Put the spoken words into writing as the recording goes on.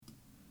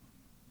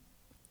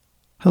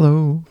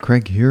Hello,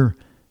 Craig here.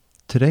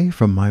 Today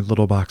from my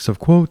little box of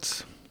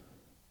quotes.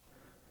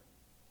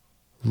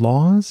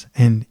 Laws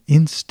and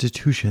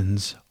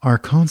institutions are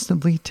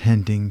constantly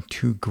tending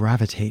to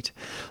gravitate.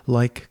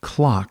 Like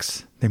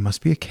clocks, they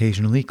must be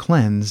occasionally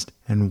cleansed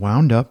and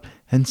wound up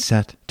and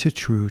set to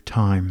true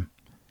time.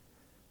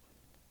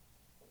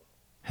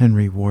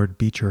 Henry Ward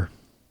Beecher.